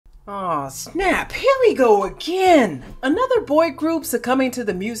Aw, snap, here we go again! Another boy group succumbing to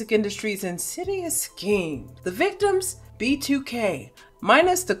the music industry's insidious scheme. The victims? B2k.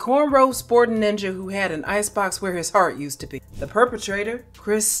 Minus the cornrow sporting ninja who had an icebox where his heart used to be. The perpetrator?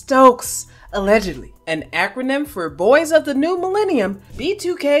 Chris Stokes. Allegedly. An acronym for Boys of the New Millennium,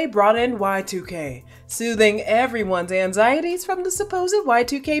 B2k brought in Y2k, soothing everyone's anxieties from the supposed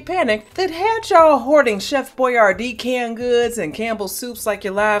Y2k panic that had y'all hoarding Chef Boyardee canned goods and Campbell soups like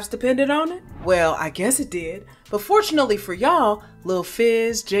your lives depended on it? Well, I guess it did. But fortunately for y'all, Lil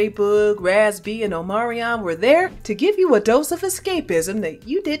Fizz, J-Boog, Raz B, and Omarion were there to give you a dose of escapism that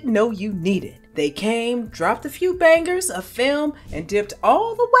you didn't know you needed. They came, dropped a few bangers, a film, and dipped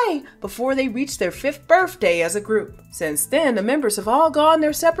all the way before they reached their 5th birthday as a group. Since then, the members have all gone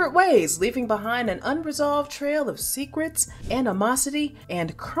their separate ways, leaving behind an unresolved trail of secrets, animosity,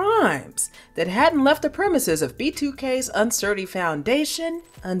 and crimes that hadn't left the premises of B2k's unsturdy foundation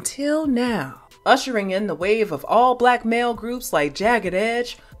until now. Ushering in the wave of all-black male groups like Jagged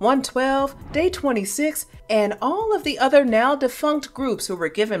Edge, 112, Day 26, and all of the other now defunct groups who were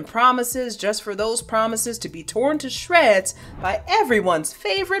given promises just for those promises to be torn to shreds by everyone's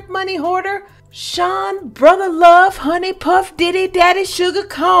favorite money hoarder, Sean Brother Love Honey Puff Diddy Daddy Sugar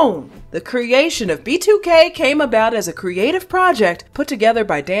Cone. The creation of B2k came about as a creative project put together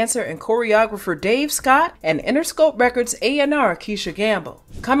by dancer and choreographer Dave Scott and Interscope Records A&R Keisha Campbell.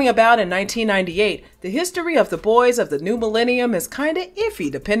 Coming about in 1998, the history of the Boys of the New Millennium is kinda iffy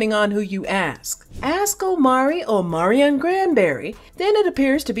depending on who you ask. Ask Omarion Granberry, then it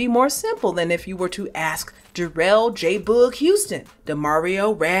appears to be more simple than if you were to ask Jarrell J-Boog Houston,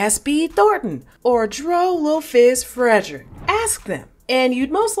 DeMario Raz B Thornton, or Dro Lil Fizz Frederick. Ask them, and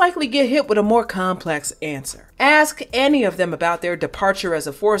you'd most likely get hit with a more complex answer. Ask any of them about their departure as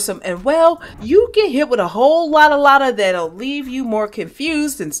a foursome, and well, you get hit with a whole lot that'll leave you more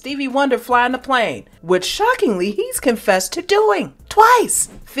confused than Stevie Wonder flying a plane, which shockingly he's confessed to doing. Twice!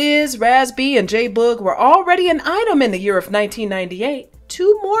 Fizz, Raz B, and J-Boog were already an item in the year of 1998.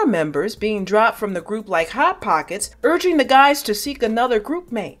 2 more members being dropped from the group like Hot Pockets, urging the guys to seek another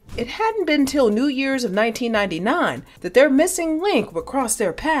group mate. It hadn't been till New Year's of 1999 that their missing link would cross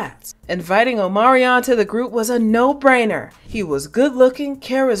their paths. Inviting Omarion to the group was a no-brainer. He was good-looking,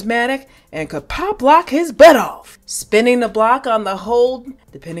 charismatic, and could pop-lock his butt off. Spinning the block on the whole,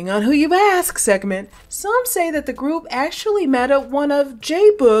 depending on who you ask segment, some say that the group actually met at one of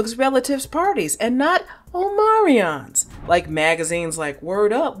J-Boog's relatives' parties and not Omarion's, like magazines like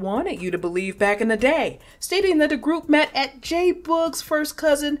Word Up wanted you to believe back in the day, stating that the group met at J-Boog's first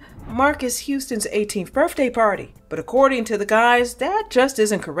cousin Marcus Houston's 18th birthday party. But according to the guys, that just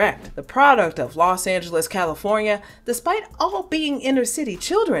isn't correct. The product of Los Angeles, California, despite all being inner city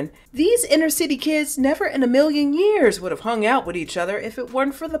children, these inner city kids never in a million years would have hung out with each other if it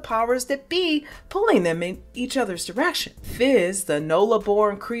weren't for the powers that be pulling them in each other's direction. Fizz, the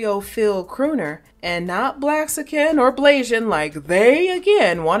NOLA-born Creole-filled crooner, and not Blaxican or Blasian like they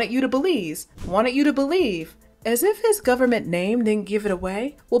again wanted you to believe, as if his government name didn't give it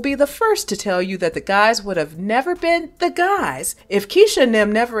away, will be the first to tell you that the guys would have never been the guys if Keisha and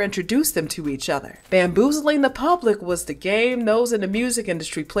them never introduced them to each other. Bamboozling the public was the game those in the music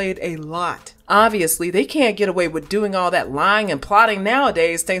industry played a lot. Obviously, they can't get away with doing all that lying and plotting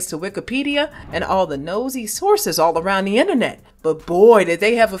nowadays thanks to Wikipedia and all the nosy sources all around the internet. But boy, did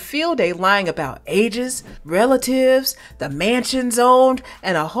they have a field day lying about ages, relatives, the mansions owned,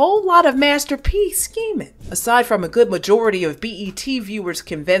 and a whole lot of Master P scheming. Aside from a good majority of BET viewers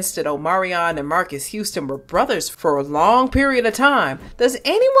convinced that Omarion and Marcus Houston were brothers for a long period of time, does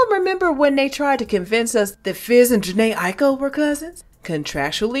anyone remember when they tried to convince us that Fizz and Jhené Aiko were cousins?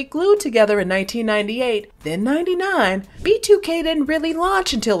 Contractually glued together in 1998, then 99, B2k didn't really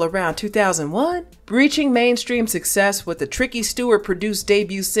launch until around 2001, reaching mainstream success with the Tricky Stewart-produced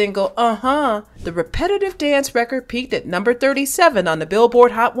debut single, The repetitive dance record peaked at number 37 on the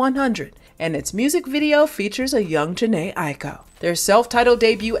Billboard Hot 100, and its music video features a young Jhené Aiko. Their self-titled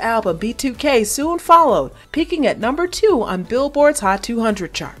debut album, B2k, soon followed, peaking at number 2 on Billboard's Hot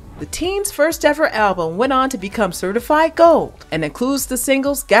 200 chart. The team's first ever album went on to become certified gold and includes the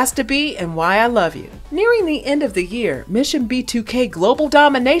singles Gots to Be and Why I Love You. Nearing the end of the year, Mission B2k global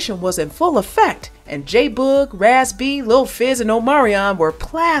domination was in full effect, and J-Boog, Raz B, Lil Fizz, and Omarion were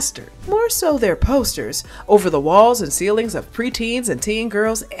plastered, more so their posters, over the walls and ceilings of preteens and teen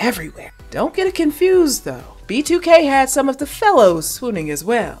girls everywhere. Don't get it confused though. B2k had some of the fellows swooning as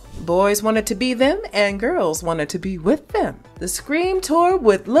well. Boys wanted to be them and girls wanted to be with them. The Scream tour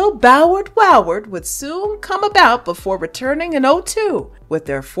with Lil Woward would soon come about before returning in '02 with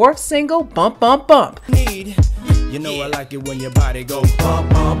their 4th single, Bump Bump Bump. You know I like it when your body goes bump,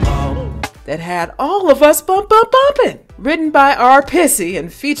 bump, bump. That had all of us bumping. Written by R. Pissy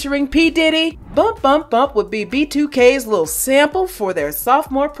and featuring P. Diddy, Bump Bump Bump would be B2K's little sample for their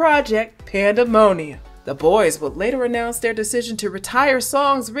sophomore project, Pandemonium. The boys would later announce their decision to retire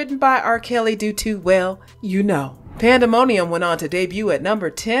songs written by R. Kelly due to, well, you know. Pandemonium went on to debut at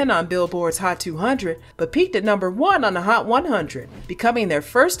number 10 on Billboard's Hot 200, but peaked at number 1 on the Hot 100, becoming their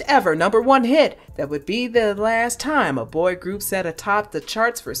first ever number 1 hit that would be the last time a boy group sat atop the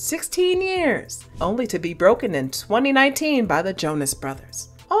charts for 16 years, only to be broken in 2019 by the Jonas Brothers.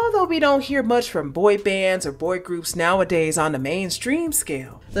 Although we don't hear much from boy bands or boy groups nowadays on the mainstream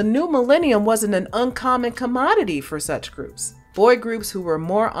scale, the new millennium wasn't an uncommon commodity for such groups. Boy groups who were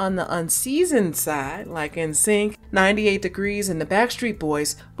more on the unseasoned side, like NSYNC, 98 Degrees, and the Backstreet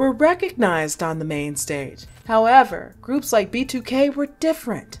Boys, were recognized on the main stage. However, groups like B2K were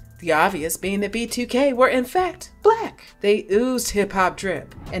different. The obvious being that B2K were in fact black. They oozed hip-hop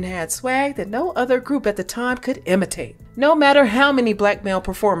drip and had swag that no other group at the time could imitate, no matter how many black male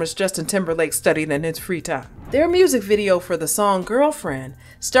performers Justin Timberlake studied in his free time. Their music video for the song Girlfriend,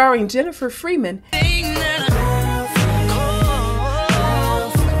 starring Jennifer Freeman,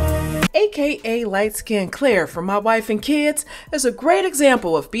 aka Light Skin Claire from My Wife and Kids, is a great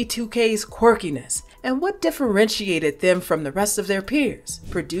example of B2K's quirkiness and what differentiated them from the rest of their peers.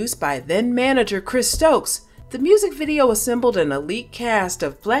 Produced by then manager Chris Stokes, the music video assembled an elite cast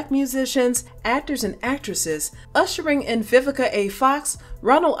of black musicians, actors, and actresses, ushering in Vivica A. Fox,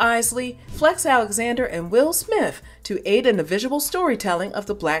 Ronald Isley, Flex Alexander, and Will Smith to aid in the visual storytelling of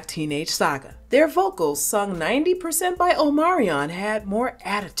the black teenage saga. Their vocals, sung 90% by Omarion, had more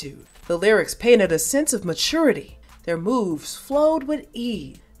attitude. The lyrics painted a sense of maturity. Their moves flowed with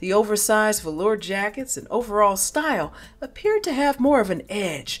ease. The oversized velour jackets and overall style appeared to have more of an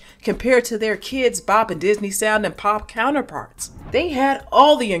edge compared to their kids' bop and Disney sound and pop counterparts. They had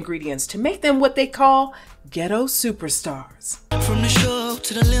all the ingredients to make them what they call ghetto superstars. From the show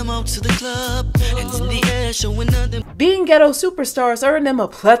to the limo to the club, and in the air showing nothing. Being ghetto superstars earned them a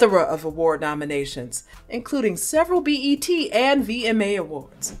plethora of award nominations, including several BET and VMA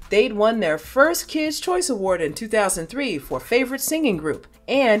awards. They'd won their first Kids' Choice Award in 2003 for Favorite Singing Group,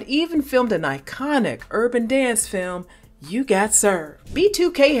 and even filmed an iconic urban dance film, You Got Served.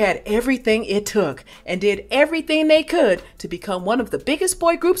 B2K had everything it took and did everything they could to become one of the biggest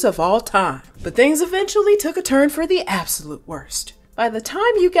boy groups of all time. But things eventually took a turn for the absolute worst. By the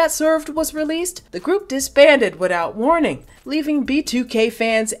time You Got Served was released, the group disbanded without warning, leaving B2K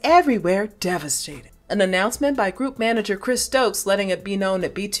fans everywhere devastated. An announcement by group manager Chris Stokes letting it be known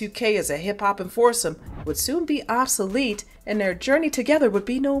that B2K as a hip-hop foursome would soon be obsolete and their journey together would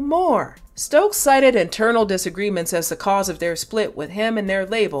be no more. Stokes cited internal disagreements as the cause of their split with him and their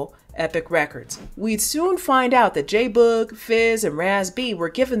label, Epic Records. We'd soon find out that J-Boog, Fizz, and Raz B were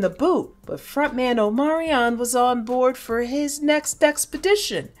given the boot, but frontman Omarion was on board for his next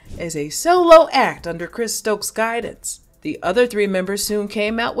expedition as a solo act under Chris Stokes' guidance. The other 3 members soon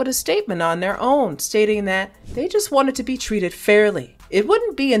came out with a statement on their own, stating that they just wanted to be treated fairly. It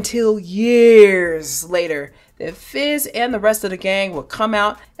wouldn't be until years later that Fizz and the rest of the gang would come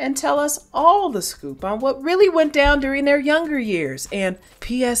out and tell us all the scoop on what really went down during their younger years, and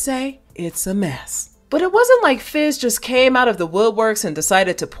PSA, it's a mess. But it wasn't like Fizz just came out of the woodworks and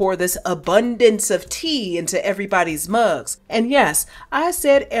decided to pour this abundance of tea into everybody's mugs. And yes, I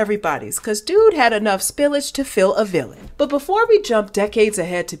said everybody's, cause dude had enough spillage to fill a villain. But before we jump decades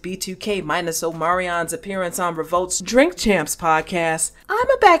ahead to B2K minus Omarion's appearance on Revolt's Drink Champs podcast,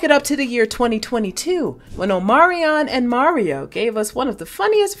 I'ma back it up to the year 2022, when Omarion and Mario gave us one of the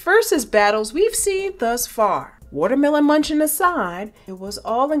funniest versus battles we've seen thus far. Watermelon munching aside, it was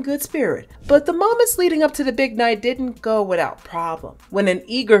all in good spirit, but the moments leading up to the big night didn't go without problem. When an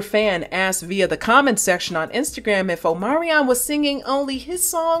eager fan asked via the comments section on Instagram if Omarion was singing only his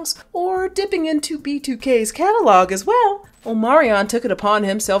songs or dipping into B2K's catalog as well, Omarion took it upon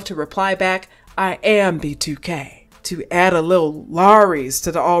himself to reply back, "I am B2K." To add a little Laries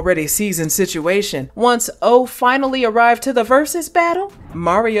to the already seasoned situation. Once O finally arrived to the versus battle,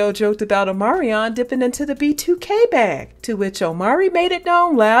 Mario joked about Omarion dipping into the B2K bag, to which Omari made it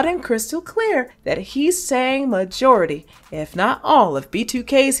known loud and crystal clear that he sang majority, if not all, of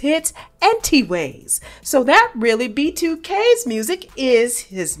B2K's hits anti-ways. So that really B2K's music is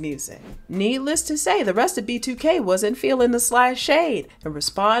his music. Needless to say, the rest of B2K wasn't feeling the sly shade and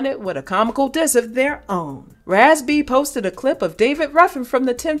responded with a comical diss of their own. Raz B posted a clip of David Ruffin from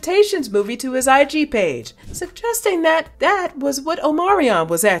the Temptations movie to his IG page, suggesting that that was what Omarion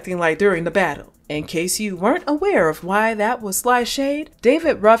was acting like during the battle. In case you weren't aware of why that was sly shade,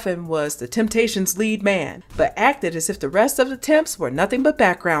 David Ruffin was the Temptations' lead man, but acted as if the rest of the Temps were nothing but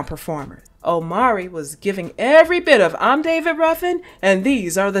background performers. Omari was giving every bit of "I'm David Ruffin, and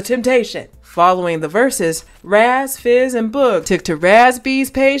these are the Temptation." Following the verses, Raz, Fizz, and Boog took to Raz B's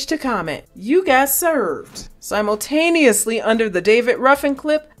page to comment, "You got served," simultaneously under the David Ruffin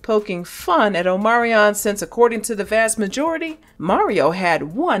clip, poking fun at Omarion since, according to the vast majority, Mario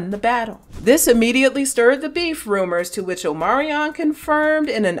had won the battle. This immediately stirred the beef rumors, to which Omarion confirmed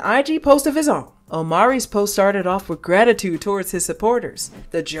in an IG post of his own. Omari's post started off with gratitude towards his supporters,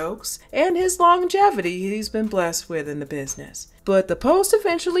 the jokes, and his longevity he's been blessed with in the business. But the post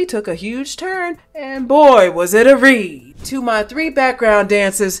eventually took a huge turn, and boy, was it a read. To my 3 background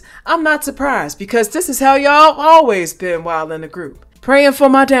dancers, I'm not surprised, because this is how y'all always been while in the group. Praying for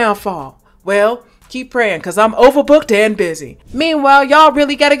my downfall. Well, keep praying, cause I'm overbooked and busy. Meanwhile, y'all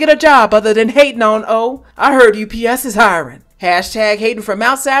really gotta get a job other than hating on O. I heard UPS is hiring. Hashtag hating from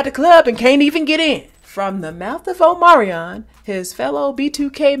outside the club and can't even get in. From the mouth of Omarion, his fellow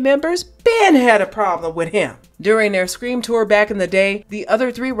B2k members Ben had a problem with him. During their Scream tour back in the day, the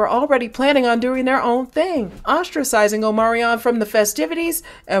other 3 were already planning on doing their own thing, ostracizing Omarion from the festivities,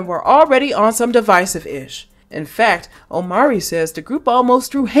 and were already on some divisive-ish. In fact, Omari says the group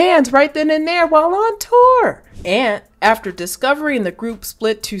almost threw hands right then and there while on tour. And after discovering the group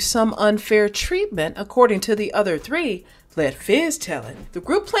split to some unfair treatment, according to the other 3, let Fizz tell it, the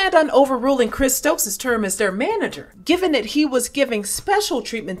group planned on overruling Chris Stokes' term as their manager, given that he was giving special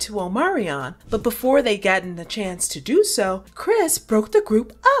treatment to Omarion. But before they gotten the chance to do so, Chris broke the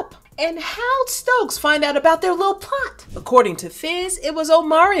group up. And how'd Stokes find out about their little plot? According to Fizz, it was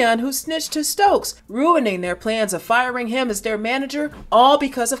Omarion who snitched to Stokes, ruining their plans of firing him as their manager, all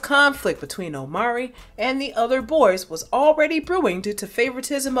because of conflict between Omari and the other boys was already brewing due to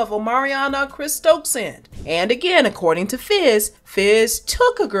favoritism of Omarion on Chris Stokes' end. And again, according to Fizz, Fizz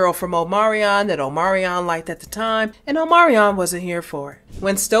took a girl from Omarion that Omarion liked at the time, and Omarion wasn't here for it.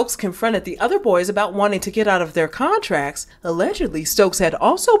 When Stokes confronted the other boys about wanting to get out of their contracts, allegedly Stokes had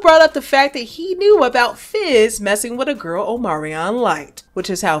also brought up the fact that he knew about Fizz messing with a girl Omarion liked, which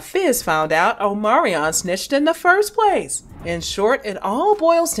is how Fizz found out Omarion snitched in the first place. In short, it all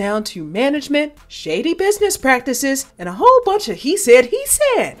boils down to management, shady business practices, and a whole bunch of he said.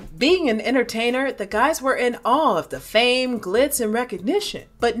 Being an entertainer, the guys were in awe of the fame, glitz, and recognition.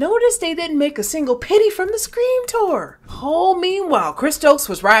 But notice they didn't make a single penny from the Scream tour. Meanwhile, Chris Stokes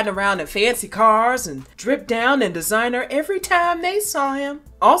was riding around in fancy cars and dripped down in designer every time they saw him.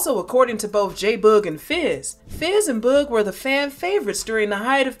 Also, according to both J-Boog and Fizz, Fizz and Boog were the fan favorites during the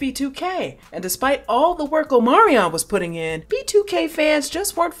height of B2k, and despite all the work Omarion was putting in, B2k fans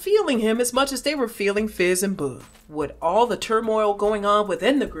just weren't feeling him as much as they were feeling Fizz and Boog. With all the turmoil going on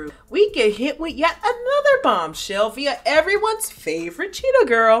within the group, we get hit with yet another bombshell via everyone's favorite cheetah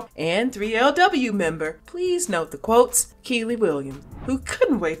girl and 3LW member. Please note the quotes, Keely Williams, who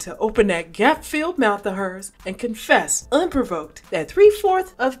couldn't wait to open that gap-filled mouth of hers and confess, unprovoked, that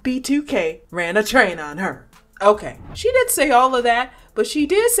 3/4 of B2k ran a train on her. Okay, she did say all of that, but she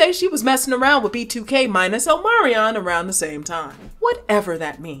did say she was messing around with B2k minus Omarion around the same time. Whatever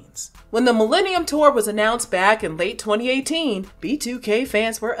that means. When the Millennium Tour was announced back in late 2018, B2k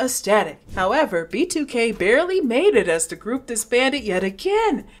fans were ecstatic. However, B2k barely made it as the group disbanded yet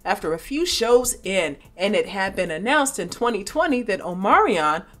again after a few shows in, and it had been announced in 2020 that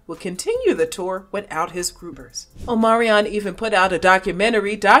Omarion would continue the tour without his groupers. Omarion even put out a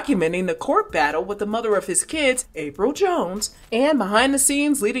documentary documenting the court battle with the mother of his kids, April Jones, and behind the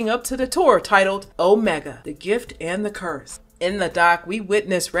scenes leading up to the tour titled Omega, The Gift and the Curse. In the doc, we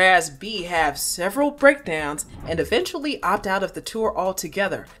witnessed Raz B have several breakdowns and eventually opt out of the tour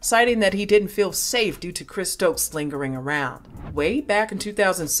altogether, citing that he didn't feel safe due to Chris Stokes lingering around. Way back in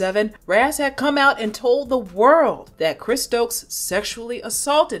 2007, Raz had come out and told the world that Chris Stokes sexually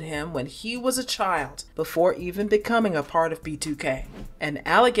assaulted him when he was a child, before even becoming a part of B2k, an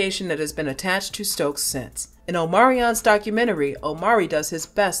allegation that has been attached to Stokes since. In Omarion's documentary, Omari does his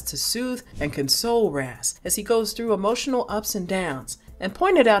best to soothe and console Raz as he goes through emotional ups and downs, and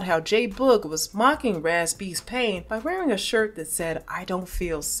pointed out how J-Boog was mocking Raz B's pain by wearing a shirt that said, "I don't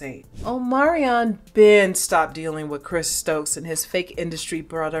feel safe." Omarion Ben stopped dealing with Chris Stokes and his fake industry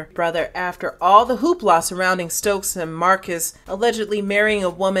brother after all the hoopla surrounding Stokes and Marcus allegedly marrying a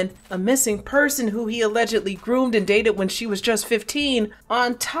woman, a missing person who he allegedly groomed and dated when she was just 15,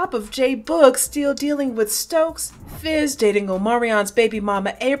 on top of J-Boog still dealing with Stokes, Fizz dating Omarion's baby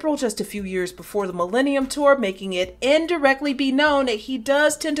mama April just a few years before the Millennium Tour, making it indirectly be known that he he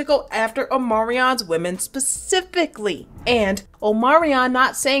does tend to go after Omarion's women specifically. And Omarion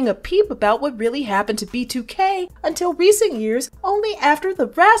not saying a peep about what really happened to B2k until recent years, only after the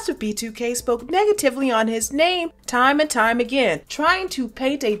rest of B2k spoke negatively on his name time and time again, trying to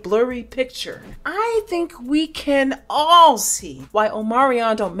paint a blurry picture. I think we can all see why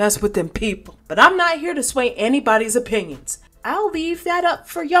Omarion don't mess with them people, but I'm not here to sway anybody's opinions. I'll leave that up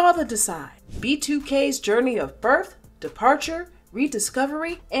for y'all to decide. B2k's journey of birth, departure,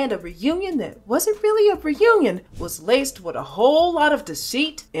 rediscovery, and a reunion that wasn't really a reunion was laced with a whole lot of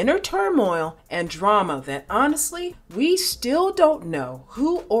deceit, inner turmoil, and drama that honestly, we still don't know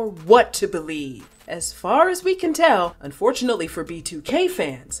who or what to believe. As far as we can tell, unfortunately for B2k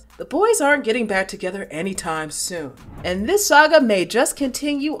fans, the boys aren't getting back together anytime soon. And this saga may just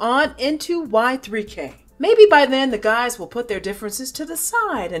continue on into Y3k. Maybe by then the guys will put their differences to the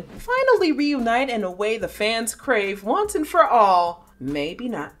side and finally reunite in a way the fans crave once and for all. Maybe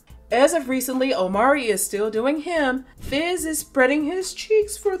not. As of recently, Omari is still doing him. Fizz is spreading his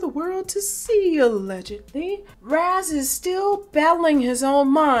cheeks for the world to see, allegedly. Raz is still battling his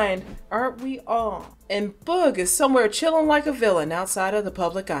own mind, aren't we all? And Boog is somewhere chilling like a villain outside of the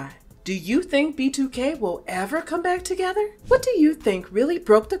public eye. Do you think B2k will ever come back together? What do you think really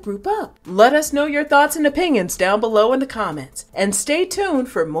broke the group up? Let us know your thoughts and opinions down below in the comments. And stay tuned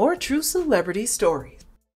for more true celebrity stories.